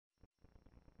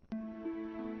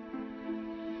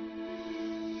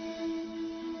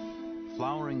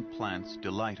Flowering plants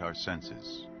delight our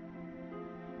senses.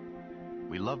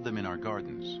 We love them in our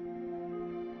gardens,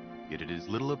 yet it is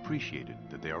little appreciated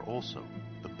that they are also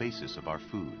the basis of our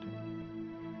food.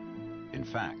 In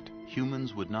fact,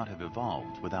 humans would not have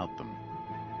evolved without them.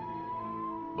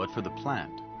 But for the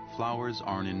plant, flowers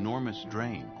are an enormous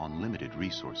drain on limited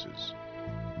resources.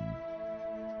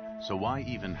 So why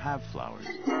even have flowers?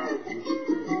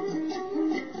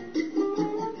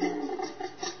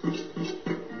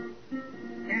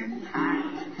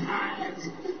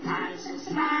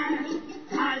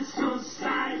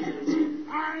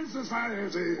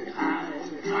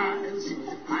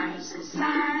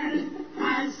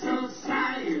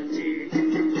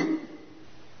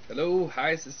 Hello,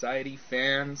 High Society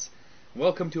fans.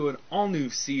 Welcome to an all-new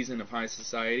season of High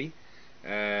Society.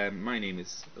 My name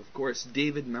is, of course,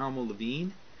 David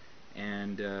Malmo-Levine,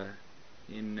 and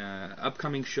in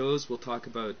upcoming shows we'll talk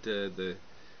about the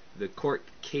court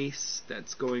case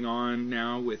that's going on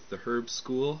now with the Herb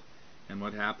School and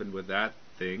what happened with that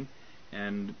thing,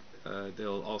 and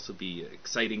there'll also be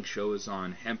exciting shows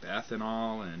on hemp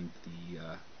ethanol and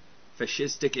the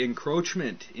fascistic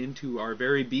encroachment into our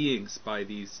very beings by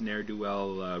these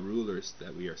ne'er-do-well rulers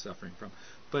that we are suffering from.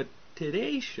 But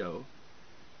today's show,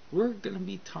 we're going to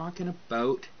be talking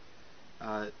about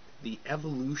the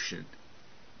evolution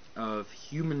of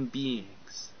human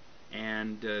beings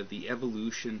and the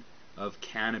evolution of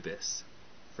cannabis,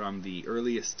 from the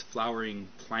earliest flowering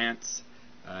plants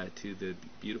to the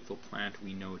beautiful plant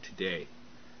we know today.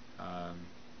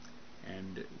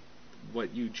 And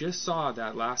what you just saw,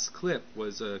 that last clip,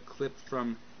 was a clip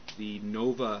from the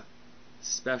Nova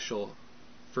special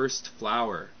First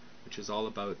Flower, which is all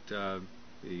about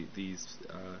these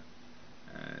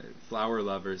flower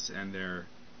lovers and their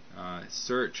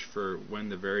search for when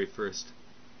the very first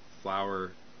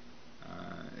flower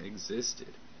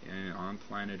existed on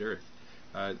planet Earth.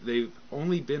 They've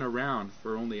only been around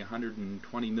for only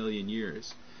 120 million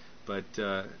years, but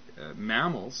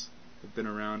mammals have been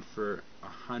around for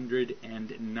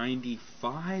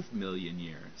 195 million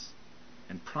years,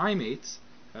 and primates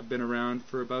have been around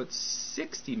for about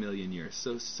 60 million years.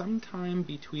 So sometime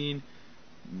between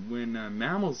when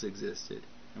mammals existed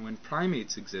and when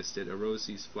primates existed arose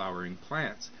these flowering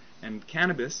plants. And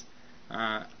cannabis,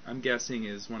 I'm guessing,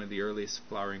 is one of the earliest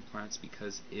flowering plants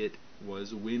because it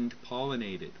was wind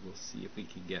pollinated. We'll see if we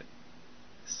can get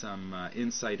some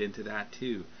insight into that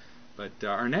too. But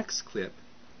our next clip,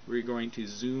 we're going to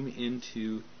zoom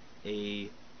into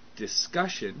a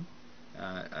discussion,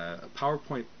 a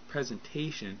PowerPoint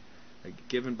presentation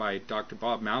given by Dr.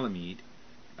 Bob Melamede,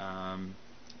 and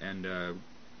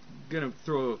going to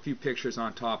throw a few pictures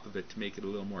on top of it to make it a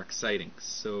little more exciting.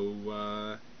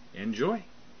 So enjoy.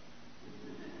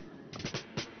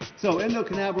 So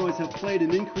endocannabinoids have played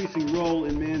an increasing role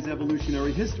in man's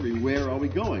evolutionary history. Where are we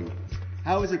going?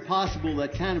 How is it possible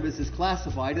that cannabis is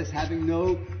classified as having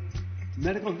no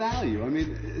medical value? I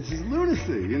mean, this is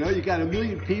lunacy. You know, you got a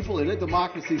million people in a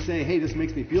democracy saying, hey, this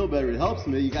makes me feel better, it helps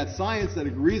me. You got science that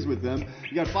agrees with them.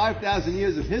 You got 5,000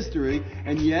 years of history,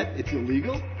 and yet it's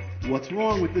illegal? What's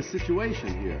wrong with this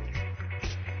situation here?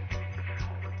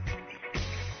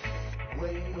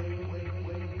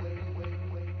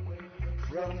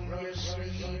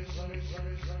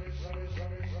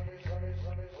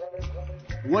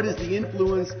 What is the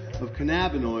influence of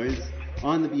cannabinoids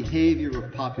on the behavior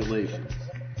of populations?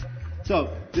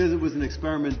 So, there was an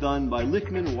experiment done by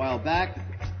Lichtman a while back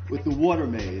with the water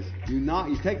maze. You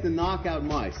take the knockout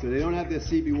mice, so they don't have their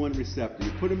CB1 receptor.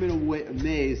 You put them in a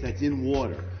maze that's in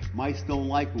water. Mice don't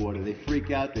like water. They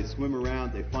freak out, they swim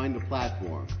around, they find a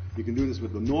platform. You can do this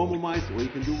with the normal mice, or you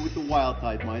can do it with the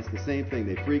wild-type mice. The same thing.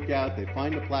 They freak out, they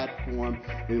find a platform,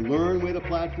 they learn where the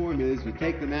platform is, you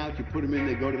take them out, you put them in,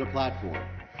 they go to the platform.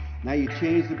 Now you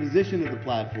change the position of the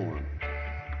platform.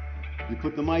 You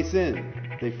put the mice in.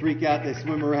 They freak out, they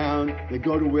swim around, they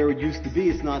go to where it used to be,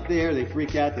 it's not there, they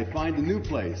freak out, they find a new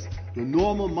place. The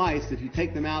normal mice, if you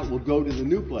take them out, will go to the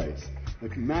new place. The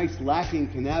mice lacking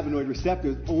cannabinoid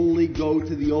receptors only go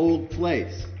to the old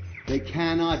place. They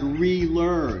cannot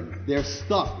relearn. They're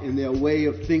stuck in their way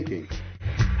of thinking.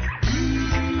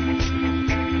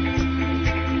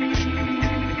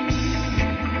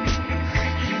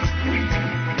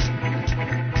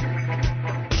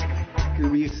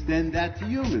 Can we extend that to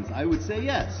humans? I would say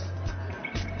yes.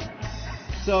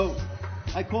 So,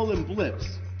 I call them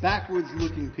blips,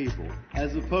 backwards-looking people,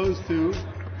 as opposed to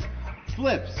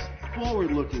flips,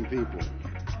 forward-looking people.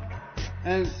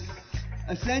 And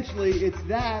essentially, it's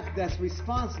that's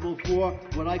responsible for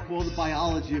what I call the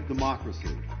biology of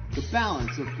democracy. the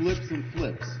balance of blips and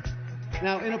flips.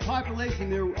 Now, in a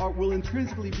population, will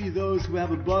intrinsically be those who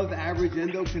have above average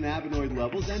endocannabinoid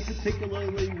levels, and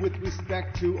particularly with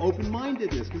respect to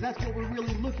open-mindedness, because that's what we're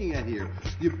really looking at here.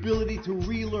 The ability to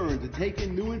relearn, to take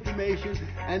in new information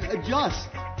and adjust,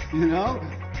 you know?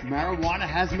 Marijuana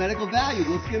has medical value.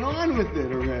 Let's get on with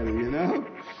it already, you know?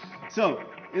 So,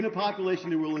 in a population,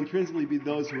 there will intrinsically be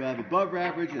those who have above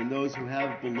average and those who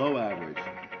have below average.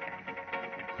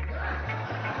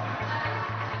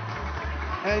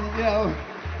 And, you know,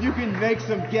 you can make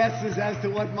some guesses as to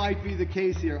what might be the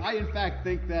case here. I, in fact,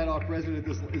 think that our president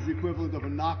is the equivalent of a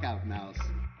knockout mouse.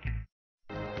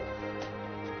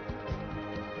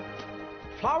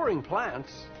 Flowering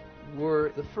plants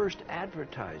were the first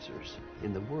advertisers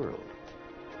in the world.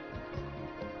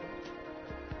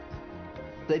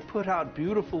 They put out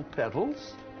beautiful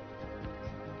petals,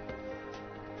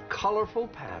 colorful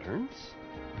patterns.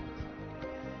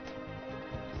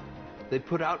 They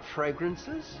put out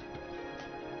fragrances.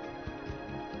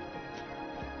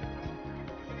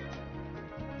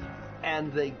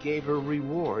 And they gave a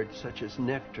reward, such as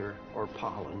nectar or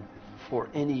pollen, for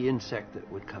any insect that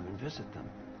would come and visit them.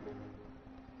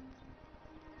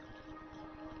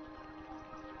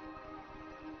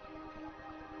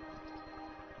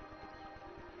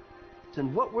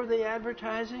 And what were they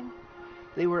advertising?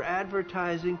 They were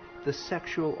advertising the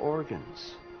sexual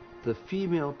organs, the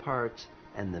female parts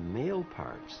and the male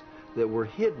parts that were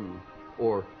hidden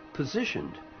or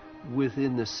positioned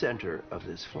within the center of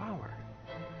this flower.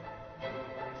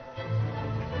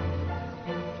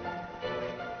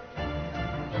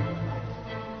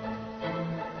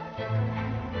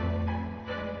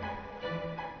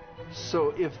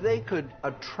 So if they could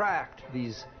attract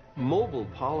these mobile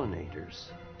pollinators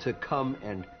to come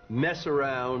and mess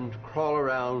around, crawl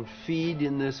around, feed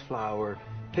in this flower,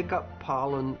 pick up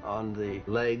pollen on the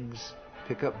legs,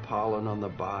 pick up pollen on the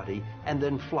body, and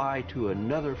then fly to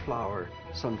another flower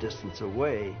some distance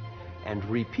away and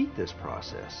repeat this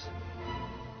process,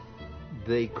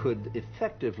 they could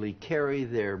effectively carry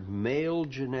their male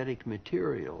genetic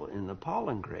material in the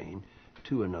pollen grain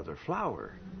to another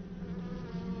flower.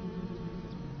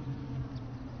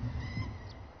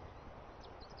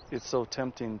 It's so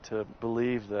tempting to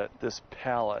believe that this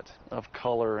palette of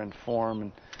color and form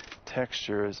and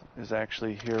texture is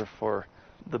actually here for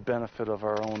the benefit of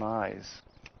our own eyes.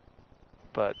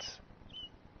 But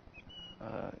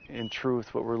in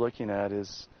truth, what we're looking at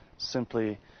is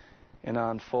simply an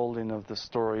unfolding of the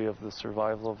story of the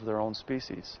survival of their own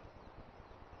species.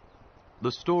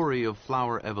 The story of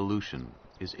flower evolution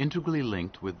is integrally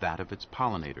linked with that of its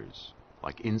pollinators,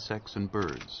 like insects and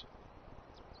birds.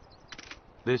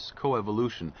 This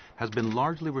coevolution has been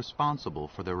largely responsible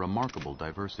for their remarkable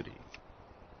diversity.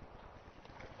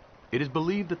 It is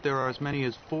believed that there are as many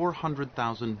as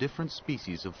 400,000 different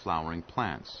species of flowering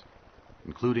plants,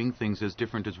 including things as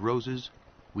different as roses,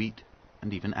 wheat,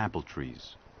 and even apple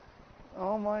trees.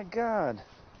 Oh my God!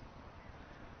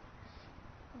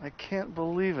 I can't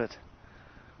believe it.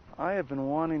 I have been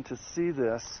wanting to see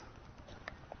this.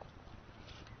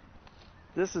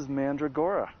 This is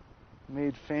Mandragora,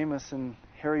 made famous in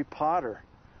Harry Potter.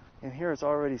 And here it's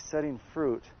already setting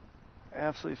fruit.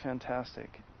 Absolutely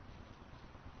fantastic.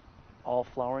 All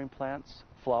flowering plants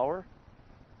flower.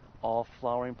 All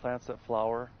flowering plants that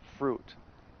flower fruit.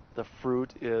 The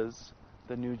fruit is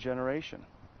the new generation.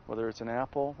 Whether it's an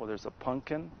apple, whether it's a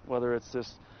pumpkin, whether it's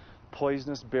this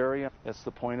poisonous berry, it's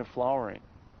the point of flowering.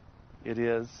 It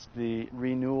is the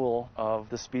renewal of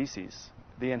the species,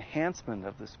 the enhancement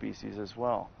of the species as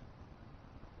well.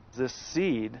 This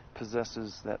seed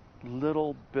possesses that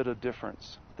little bit of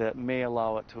difference that may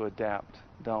allow it to adapt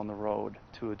down the road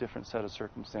to a different set of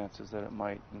circumstances that it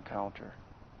might encounter.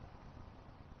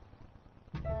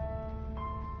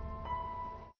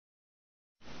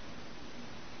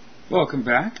 Welcome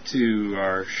back to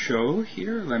our show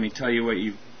here. Let me tell you what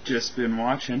you've just been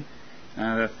watching.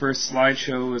 The first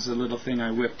slideshow was a little thing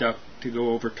I whipped up to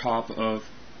go over top of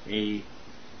a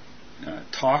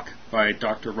talk by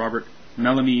Dr. Robert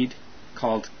Melamede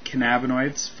called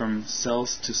Cannabinoids, From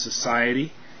Cells to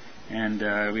Society, and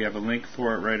we have a link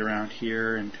for it right around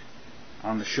here and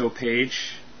on the show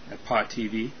page at Pot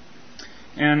TV.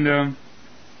 And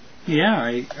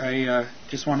I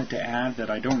just wanted to add that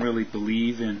I don't really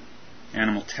believe in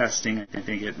animal testing. I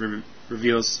think it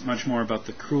reveals much more about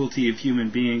the cruelty of human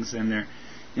beings and their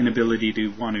inability to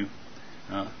want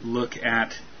to look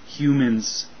at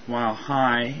humans while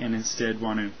high, and instead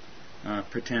want to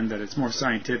pretend that it's more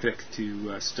scientific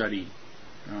to study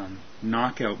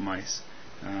knockout mice.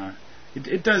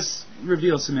 It does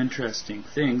reveal some interesting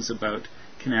things about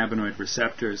cannabinoid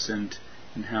receptors, and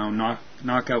and how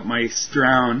knockout mice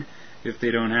drown if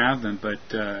they don't have them.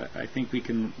 But I think we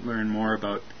can learn more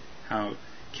about how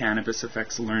cannabis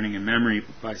affects learning and memory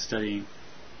by studying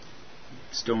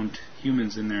stoned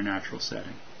humans in their natural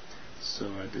setting.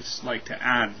 So I'd just like to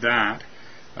add that.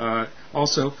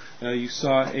 Also, you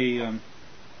saw a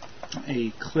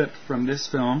clip from this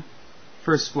film,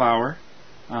 First Flower.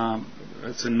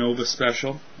 It's a Nova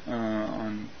special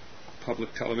on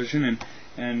public television,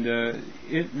 and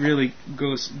it really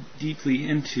goes deeply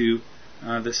into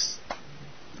this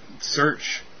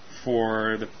search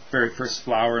for the very first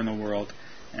flower in the world,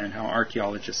 and how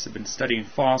archaeologists have been studying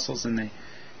fossils, and they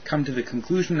come to the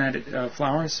conclusion that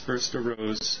flowers first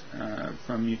arose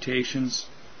from mutations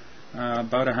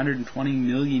about 120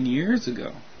 million years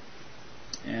ago.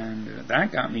 And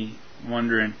that got me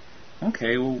wondering,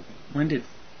 okay, well, when did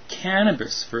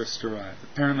cannabis first arrive?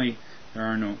 Apparently there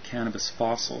are no cannabis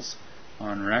fossils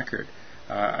on record.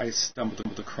 I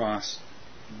stumbled across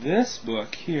this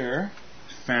book here,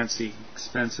 fancy,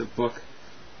 expensive book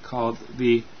called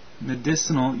The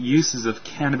Medicinal Uses of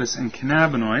Cannabis and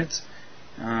Cannabinoids.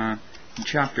 In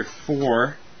Chapter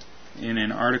 4, in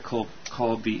an article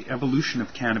called The Evolution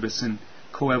of Cannabis and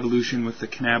Coevolution with the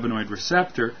Cannabinoid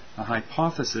Receptor, a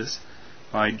Hypothesis,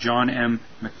 by John M.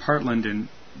 McPartland and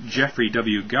Jeffrey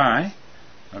W. Guy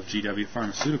of GW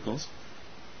Pharmaceuticals.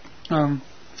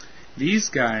 These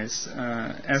guys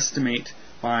estimate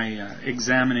by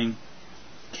examining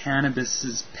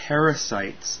cannabis's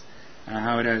parasites,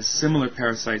 how it has similar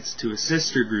parasites to a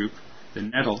sister group, the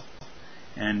nettle,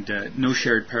 and no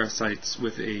shared parasites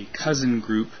with a cousin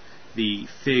group, the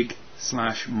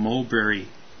fig/mulberry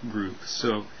group.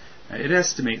 So it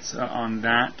estimates on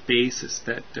that basis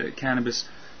that cannabis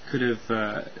could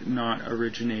have not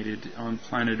originated on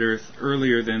planet Earth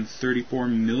earlier than 34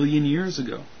 million years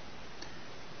ago.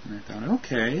 And I thought,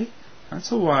 okay,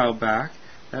 that's a while back.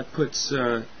 That puts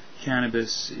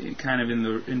cannabis kind of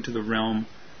into the realm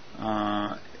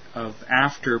of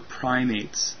after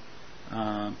primates,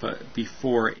 but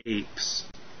before apes.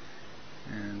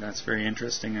 And that's very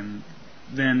interesting. And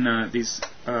then these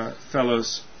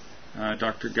fellows,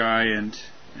 Dr. Guy and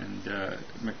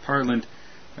McPartland,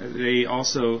 they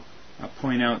also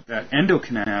point out that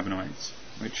endocannabinoids,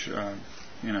 which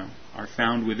are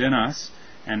found within us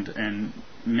and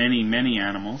many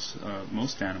animals,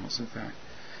 most animals in fact,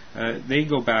 they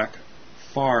go back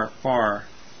far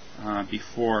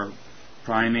before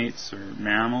primates or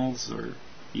mammals or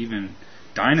even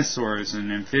dinosaurs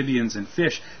and amphibians and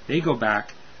fish. They go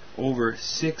back over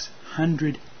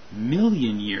 600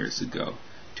 million years ago,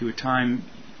 to a time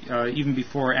even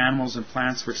before animals and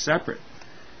plants were separate.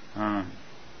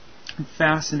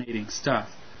 Fascinating stuff.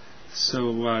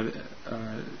 So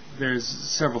there's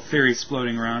several theories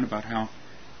floating around about how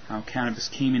cannabis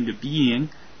came into being.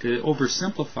 To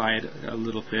oversimplify it a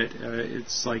little bit,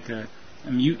 it's like a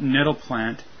mutant nettle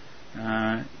plant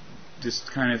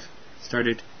just kind of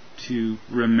started to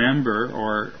remember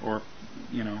or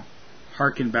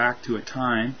harken back to a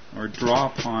time or draw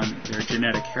upon their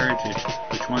genetic heritage,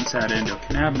 which once had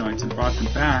endocannabinoids, and brought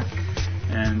them back,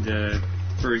 and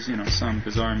for some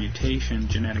bizarre mutation,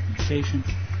 genetic mutation,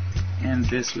 and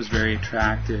this was very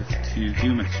attractive to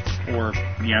humans or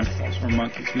Neanderthals or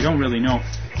monkeys. We don't really know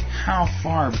how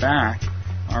far back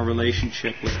our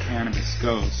relationship with cannabis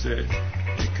goes. It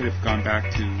could have gone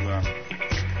back to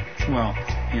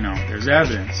there's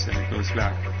evidence that it goes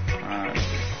back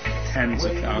tens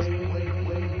of thousands.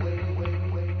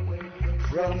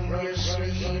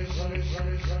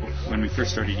 When we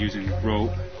first started using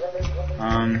rope,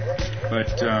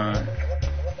 but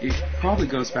it probably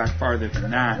goes back farther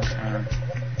than that.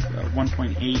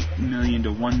 1.8 million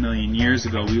to 1 million years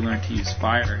ago, we learned to use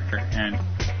fire, and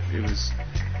it was,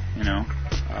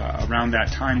 around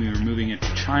that time we were moving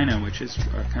into China, which is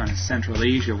kind of Central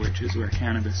Asia, which is where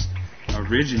cannabis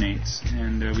originates,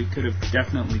 and we could have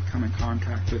definitely come in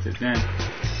contact with it then.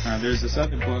 There's this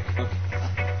other book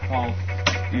called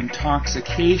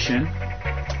Intoxication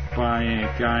by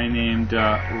a guy named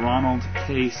Ronald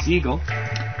K. Siegel,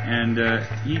 and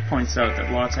he points out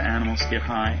that lots of animals get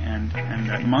high, and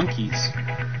that monkeys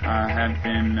have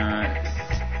been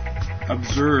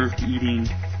observed eating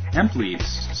hemp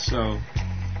leaves. So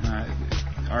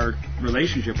our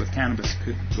relationship with cannabis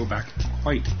could go back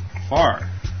quite far.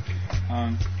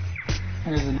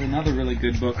 There's another really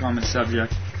good book on the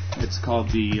subject. It's called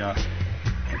The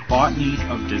Botany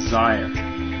of Desire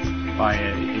by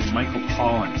a Michael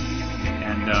Pollan.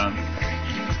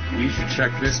 And you should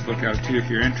check this book out too if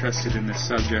you're interested in this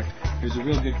subject. There's a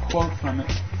real good quote from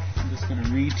it. I'm just going to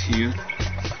read to you.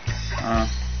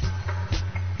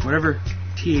 Whatever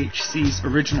THC's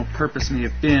original purpose may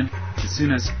have been, as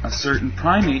soon as a certain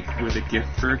primate with a gift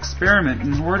for experiment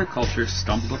in horticulture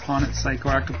stumbled upon its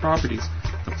psychoactive properties,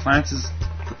 the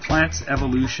plant's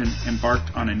evolution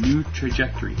embarked on a new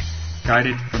trajectory,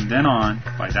 guided from then on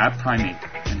by that primate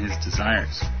and his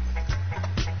desires.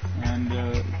 And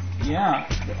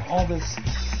all this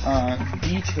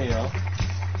detail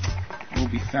will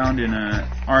be found in an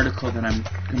article that I'm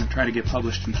going to try to get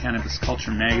published in Cannabis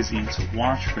Culture magazine, so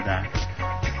watch for that.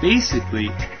 Basically,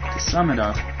 to sum it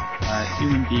up,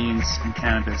 human beings and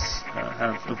cannabis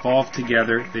have evolved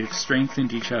together, they've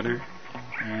strengthened each other,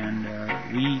 and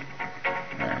we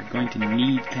are going to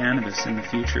need cannabis in the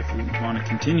future if we want to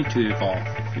continue to evolve,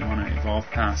 if we want to evolve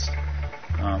past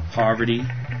poverty,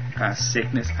 past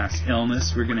sickness, past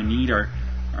illness. We're going to need our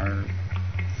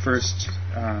first,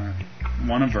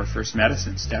 one of our first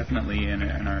medicines, definitely,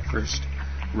 and our first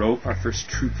rope, our first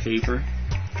true paper,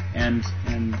 and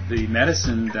the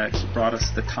medicine that brought us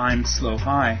the time slow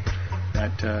high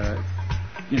that,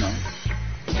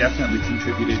 definitely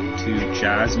contributed to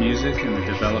jazz music and the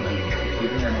development of the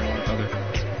computer and a lot of other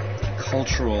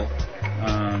cultural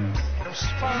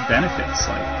benefits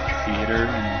like theater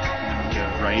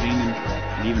and writing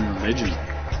and even religion.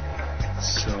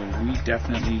 So we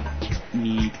definitely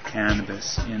need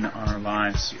cannabis in our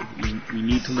lives. We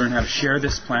need to learn how to share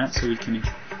this plant so we can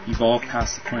evolve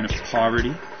past the point of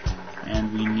poverty,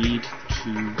 and we need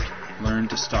to learn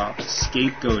to stop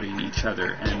scapegoating each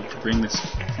other and to bring this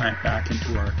plant back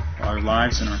into our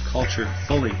lives and our culture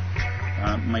fully.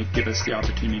 Might give us the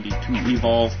opportunity to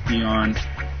evolve beyond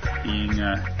being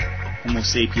Homo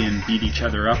sapien, beat each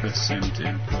other up and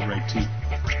go right to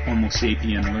Homo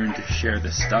sapien, learn to share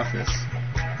this stuffus,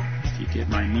 if you get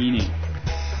my meaning.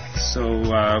 So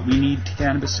we need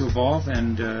cannabis to evolve,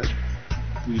 and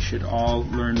we should all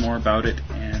learn more about it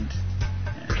and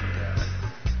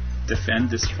defend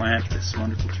this plant, this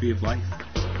wonderful tree of life,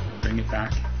 bring it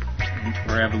back into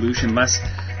our evolution, lest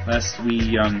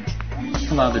we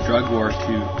allow the drug war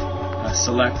to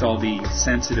select all the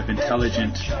sensitive,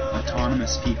 intelligent,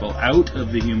 autonomous people out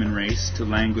of the human race to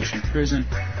languish in prison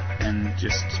and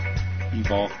just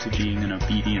evolve to being an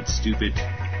obedient, stupid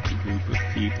group of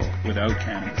people without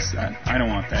cannabis. I don't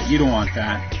want that. You don't want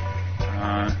that.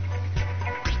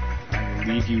 I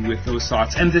will leave you with those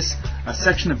thoughts. And a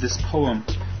section of this poem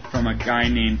from a guy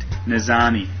named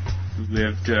Nizami, who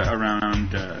lived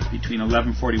around between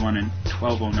 1141 and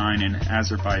 1209 in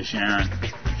Azerbaijan,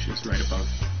 which is right above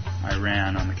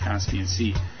Iran on the Caspian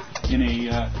Sea, in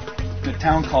a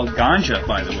town called Ganja,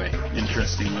 by the way.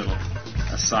 Interesting little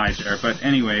aside there. But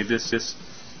anyway, this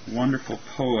wonderful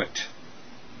poet,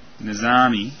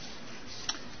 Nizami,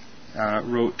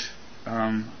 wrote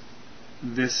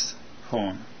this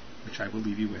poem, which I will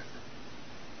leave you with.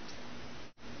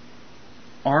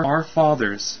 Our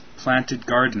fathers planted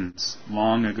gardens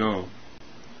long ago,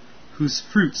 whose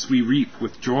fruits we reap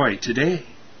with joy today.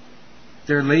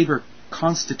 Their labor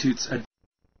constitutes a...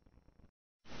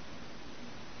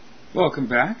 Welcome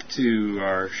back to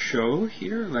our show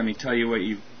here. Let me tell you what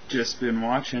you've just been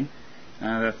watching.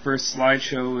 The first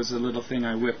slideshow was a little thing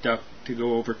I whipped up to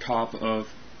go over top of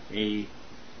a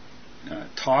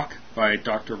talk by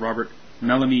Dr. Robert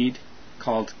Melamede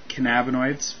called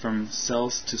Cannabinoids, From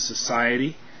Cells to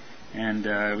Society, and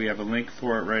we have a link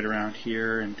for it right around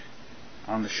here and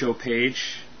on the show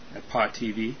page at Pot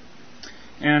TV.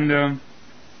 And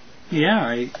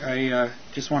I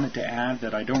just wanted to add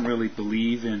that I don't really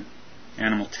believe in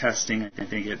animal testing. I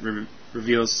think it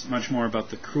reveals much more about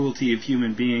the cruelty of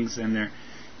human beings and their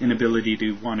inability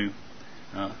to want to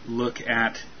look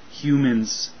at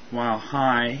humans while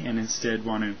high, and instead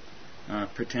want to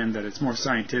pretend that it's more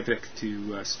scientific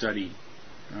to study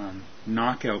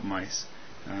knockout mice.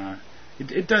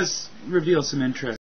 It does reveal some interest